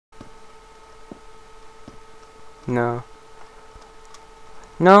No.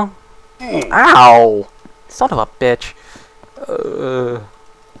 No? Ow! Son of a bitch.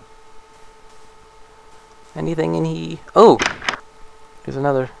 Anything in here? Oh! There's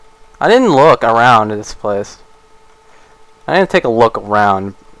another. I didn't look around this place. I didn't take a look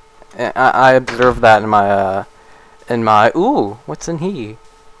around. I observed that in my, ooh, what's in here?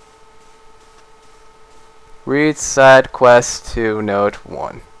 Read side quest 2, note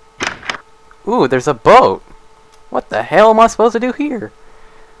 1. Ooh, there's a boat. What the hell am I supposed to do here?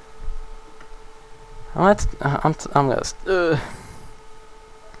 I'm gonna.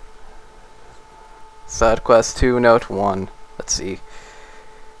 Side quest 2, note 1. Let's see.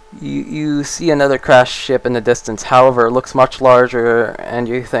 You see another crashed ship in the distance. However, it looks much larger, and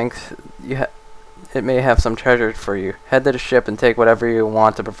you think it may have some treasure for you. Head to the ship and take whatever you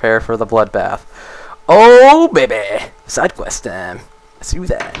want to prepare for the bloodbath. Oh, baby! Side quest time. Let's do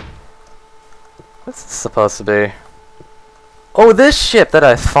that. What's this supposed to be? Oh, this ship that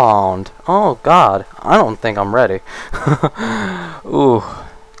I found. Oh, God. I don't think I'm ready. Ooh,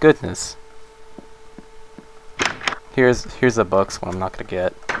 goodness. Here's the books. What I'm not gonna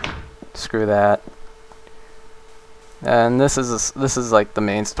get. Screw that. And this is like the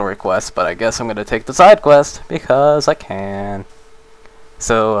main story quest, but I guess I'm gonna take the side quest because I can.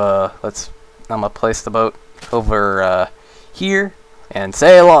 So I'm gonna place the boat over here and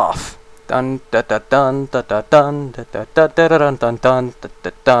sail off. Dun da da dun da da dun da da da da dun dun dun da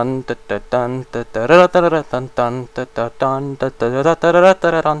da dun da da dun da da da da dun dun da da dun da da da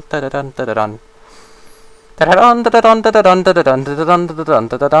da dun da dun da dun. I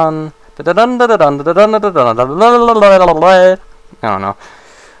don't know.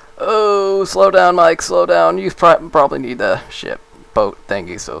 Oh, slow down, Mike. Slow down. You probably need the boat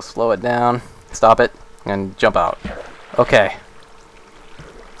thingy, so slow it down, stop it, and jump out. Okay.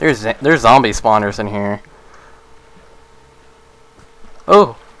 There's zombie spawners in here.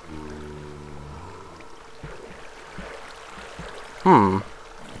 Oh.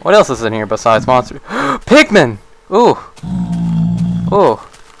 What else is in here besides monsters? Pigmen! Ooh. Ooh.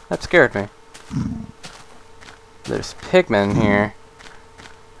 That scared me. There's pigmen here.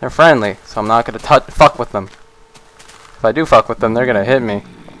 They're friendly, so I'm not gonna fuck with them. If I do fuck with them, they're gonna hit me.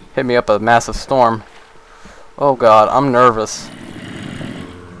 Hit me up a massive storm. Oh god, I'm nervous.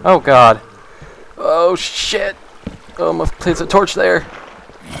 Oh god. Oh shit. Oh, I'm gonna place a torch there.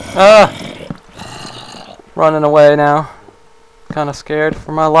 Ah! Running away now. Kinda scared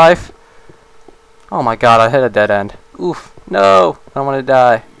for my life. Oh my god, I hit a dead end. Oof. No! I don't want to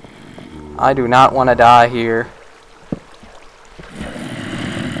die. I do not want to die here.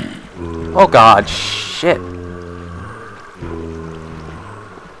 Oh god, shit.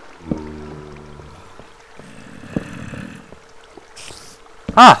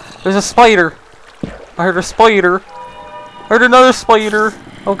 Ah! There's a spider! I heard a spider! I heard another spider!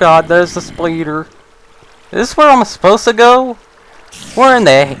 Oh god, there's the spider. Is this where I'm supposed to go? Where in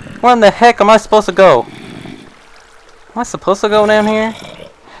the heck am I supposed to go? Am I supposed to go down here?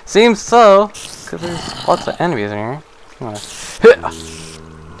 Seems so, because there's lots of enemies in here.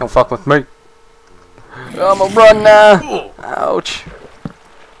 Don't fuck with me. I'm gonna run now. Ouch.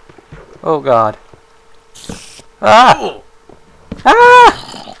 Oh god. Ah!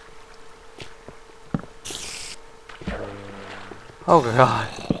 Ah! Oh god.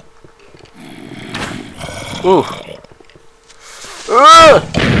 Ooh.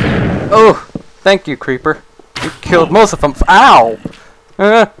 Oh, thank you, creeper. You killed most of them. Ow!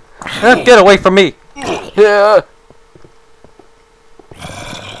 Get away from me!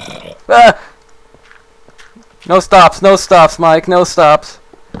 No stops, Mike. No stops.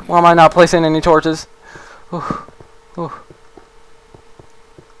 Why am I not placing any torches? Ooh. Ooh.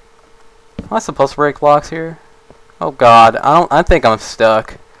 Am I supposed to break blocks here? Oh God, I think I'm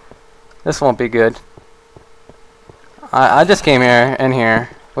stuck. This won't be good. I just came in here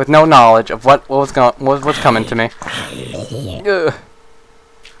with no knowledge of what's coming to me. Ugh.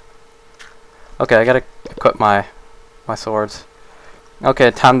 Okay, I gotta equip my swords.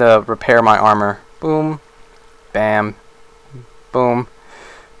 Okay, time to repair my armor. Boom, bam, boom,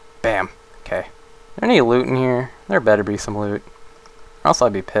 bam. Okay. Is there any loot in here? There better be some loot, or else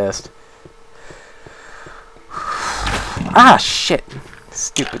I'd be pissed. Ah, shit!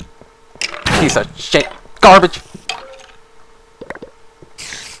 Stupid piece of shit, garbage.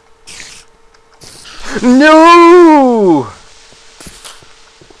 No!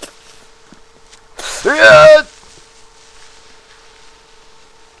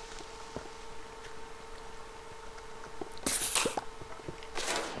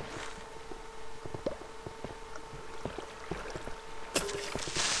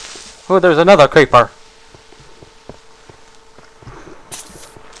 Oh, there's another creeper.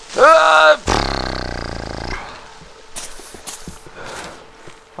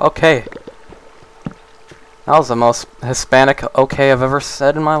 okay. That was the most Hispanic okay I've ever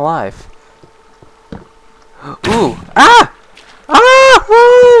said in my life. Ooh! Ah! Ah!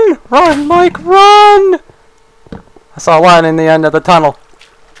 Run! Run, Mike, run! I saw a line in the end of the tunnel.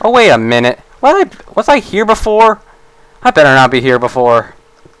 Oh, wait a minute. Was I here before? I better not be here before.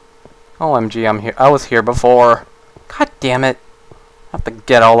 OMG, I'm here. I was here before. God damn it. I have to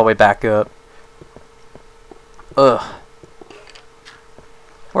get all the way back up. Ugh.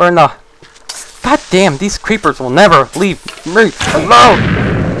 We're in the... God damn, these creepers will never leave me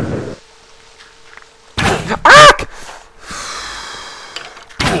alone! Ah!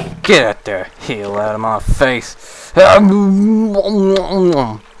 Get out there, heel out of my face.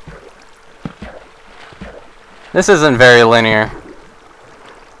 This isn't very linear.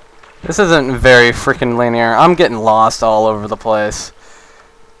 This isn't very freaking linear. I'm getting lost all over the place.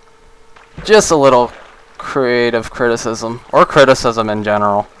 Just a little creative criticism, or criticism in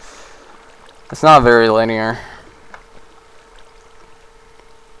general. It's not very linear.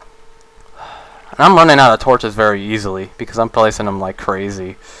 And I'm running out of torches very easily because I'm placing them like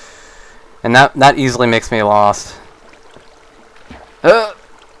crazy. And that easily makes me lost.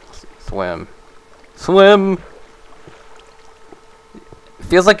 Swim. Swim! It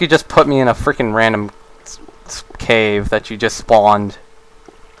feels like you just put me in a freaking random cave that you just spawned.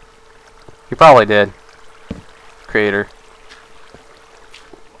 You probably did. Creator.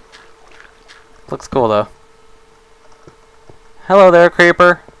 Looks cool though. Hello there,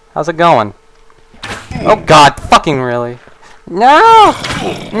 creeper. How's it going? Oh god, fucking really. No!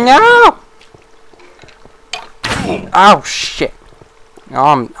 No! Oh shit.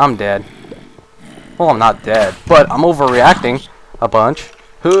 Oh, I'm dead. Well, I'm not dead, but I'm overreacting a bunch.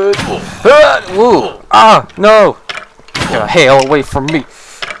 Woo! Ah, no! Get the hell away from me.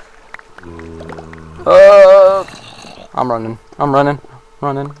 I'm running. I'm running.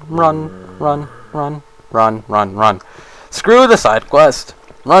 Running. Run. Screw the side quest.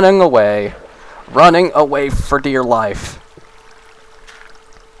 Running away. Running away for dear life.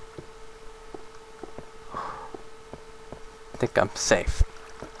 I think I'm safe.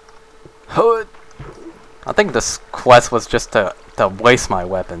 I think this quest was just to waste my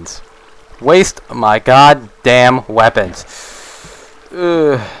weapons. Waste my goddamn weapons.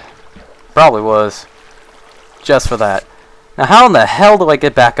 Probably was. Just for that. Now how in the hell do I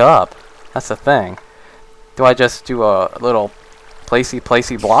get back up? That's the thing. Do I just do a little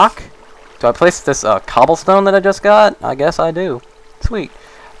placey block? Do I place this cobblestone that I just got? I guess I do. Sweet.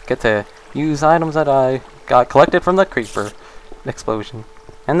 Get to use items that I got collected from the creeper explosion.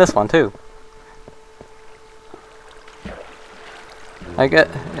 And this one too. I get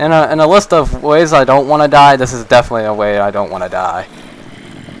in a list of ways I don't want to die, this is definitely a way I don't want to die.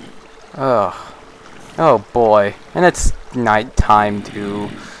 Ugh. Oh boy. And it's nighttime too.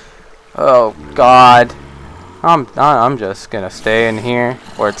 Oh god. I'm just gonna stay in here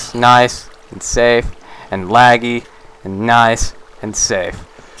where it's nice and safe and laggy and nice and safe.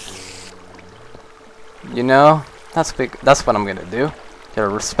 You know, that's what I'm gonna do.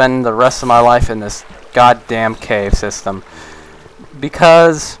 Gonna spend the rest of my life in this goddamn cave system.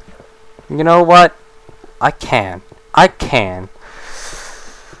 Because you know what? I can.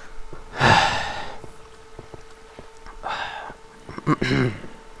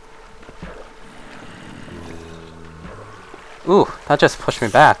 Ooh, that just pushed me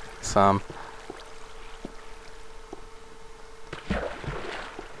back some.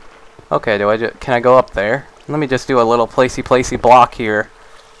 Okay, can I go up there? Let me just do a little placey block here.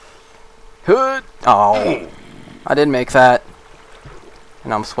 Oh, I didn't make that.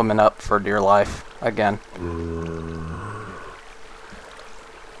 And I'm swimming up for dear life again.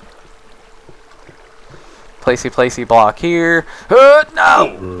 Placey block here. No!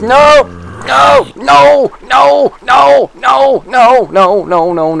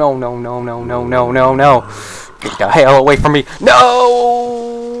 Get the hell away from me. No!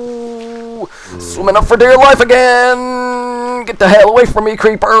 Swimming up for dear life again. Get the hell away from me,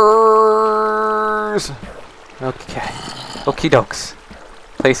 creepers. Okay. Okie dokes.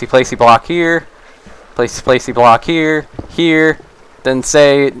 Placey block here. Placey block here. Here. Then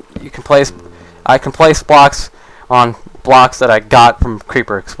say you can place. I can place blocks on blocks that I got from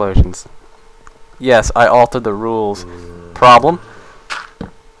creeper explosions. Yes, I altered the rules. Problem?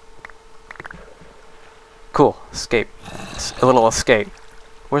 Cool. Escape. A little escape.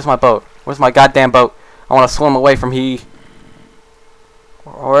 Where's my boat? Where's my goddamn boat? I want to swim away from he.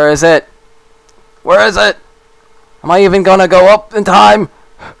 Where is it? Where is it? Am I even gonna go up in time?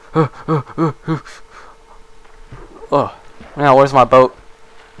 Oh, now where's my boat?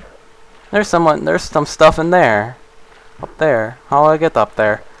 There's some stuff in there. Up there. How do I get up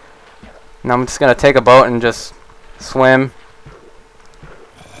there? And I'm just gonna take a boat and just swim.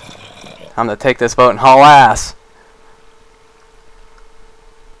 I'm gonna take this boat and haul ass.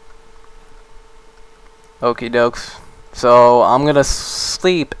 Okie dokes. So I'm gonna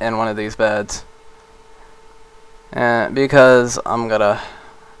sleep in one of these beds. And because I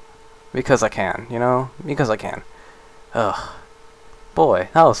can, you know? Because I can. Ugh. Boy,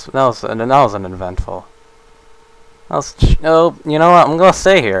 that was an eventful. Oh, you know what? I'm gonna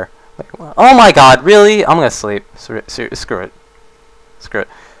stay here. Oh my God, really? I'm gonna sleep. Screw it. Screw it.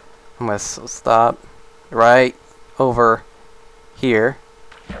 I'm gonna stop right over here.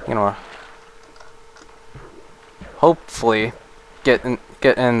 You know, hopefully get in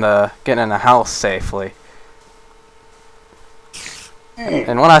the house safely.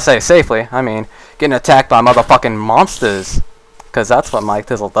 And when I say safely, I mean getting attacked by motherfucking monsters, cause that's what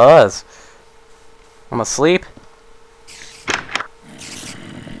Miketizzle does. I'm asleep.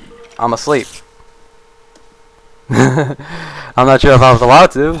 I'm asleep. I'm not sure if I was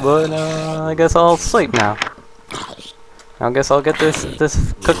allowed to, but I guess I'll sleep now. I guess I'll get this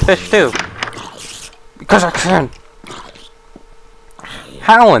cooked fish too. Because I can.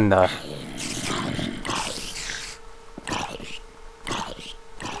 How in the...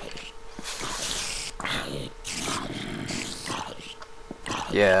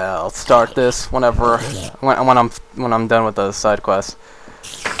 Yeah, I'll start this when I'm done with the side quest.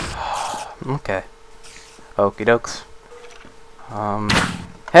 Okay. Okie dokes.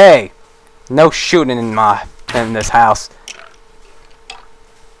 Hey! No shooting in this house.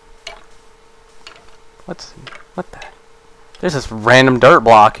 What the? There's this random dirt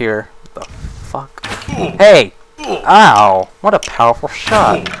block here. What the fuck? Hey! Ow! What a powerful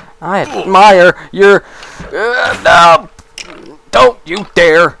shot. I admire your... no! Don't you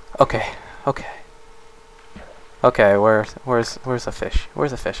dare! Okay. Okay, where's the fish? Where's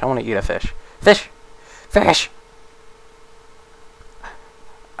the fish? I want to eat a fish. Fish!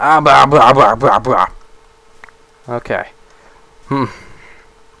 Ah, blah, blah, blah, blah, blah. Okay. Let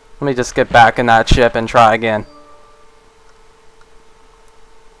me just get back in that ship and try again.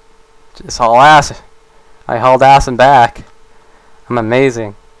 Just haul ass. I hauled ass and back. I'm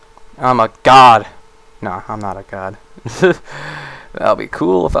amazing. I'm a god. No, I'm not a god. That'd be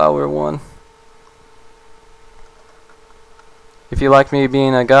cool if I were one. If you like me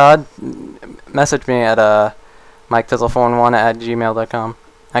being a god, message me at Miketizzle411 at gmail.com.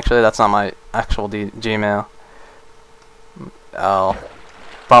 Actually, that's not my actual Gmail. Oh,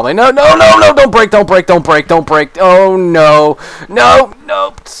 probably no! Don't break! Oh no!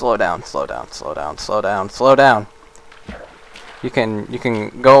 Slow down. You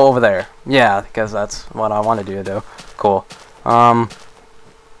can go over there. Yeah, because that's what I wanted you to do. Cool. Oh,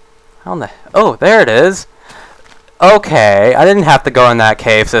 there it is. Okay, I didn't have to go in that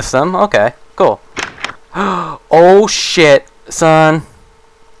cave system. Okay, cool. Oh shit, son.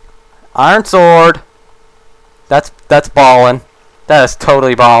 Iron sword. That's ballin'. That is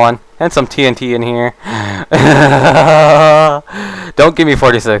totally ballin'. And some TNT in here. Don't give me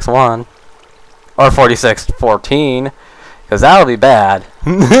 46-1 or 46-14, because that'll be bad.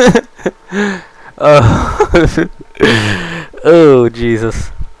 Oh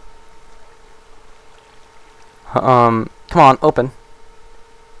Jesus. Come on, open.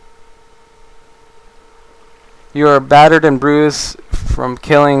 You are battered and bruised from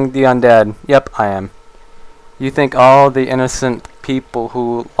killing the undead. Yep, I am. You think all the innocent people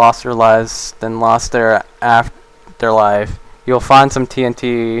who lost their lives then lost their afterlife. You'll find some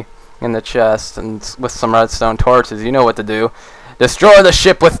TNT in the chest and with some redstone torches. You know what to do. Destroy the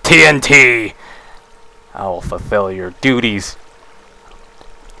ship with TNT! I will fulfill your duties.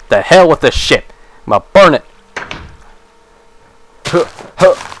 The hell with this ship. I'm gonna burn it.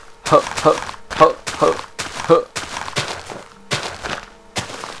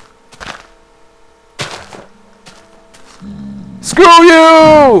 Screw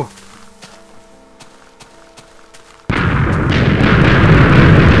you!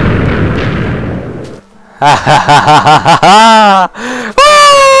 Ha ha ha ha ha ha!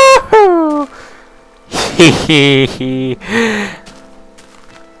 Woo! Hee hee hee.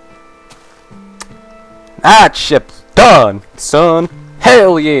 That ship's done, son.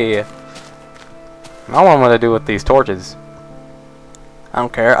 Hell yeah! I don't know what to do with these torches. I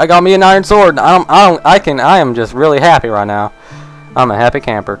don't care. I got me an iron sword. I am just really happy right now. I'm a happy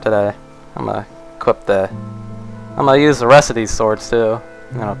camper today. I'm gonna use the rest of these swords too.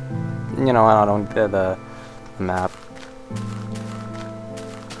 You know, I don't do the map.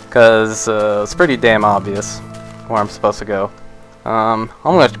 Cause it's pretty damn obvious where I'm supposed to go. I'm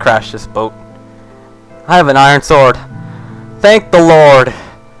gonna crash this boat. I have an iron sword. Thank the Lord.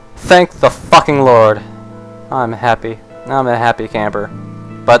 Thank the fucking Lord. I'm happy. I'm a happy camper.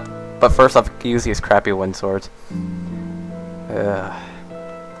 But first I have to use these crappy wind swords.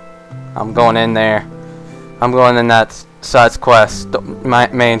 I'm going in there. I'm going in that side quest, my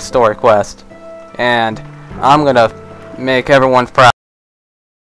main story quest. And I'm gonna make everyone proud.